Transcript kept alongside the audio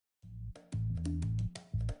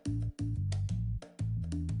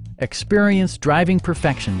Experience driving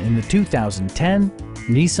perfection in the 2010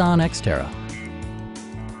 Nissan Xterra.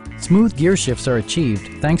 Smooth gear shifts are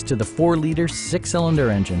achieved thanks to the 4-liter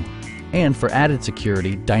 6-cylinder engine. And for added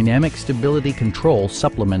security, dynamic stability control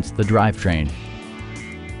supplements the drivetrain.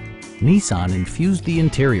 Nissan infused the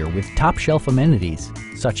interior with top-shelf amenities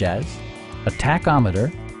such as a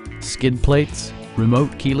tachometer, skid plates,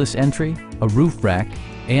 remote keyless entry, a roof rack,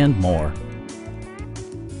 and more.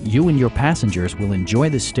 You and your passengers will enjoy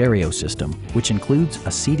the stereo system, which includes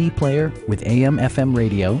a CD player with AM/FM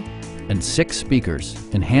radio and 6 speakers,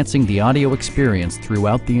 enhancing the audio experience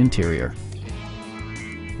throughout the interior.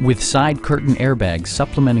 With side curtain airbags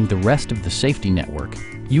supplementing the rest of the safety network,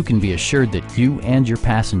 you can be assured that you and your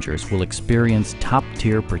passengers will experience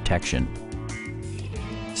top-tier protection.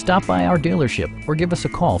 Stop by our dealership or give us a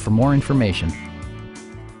call for more information.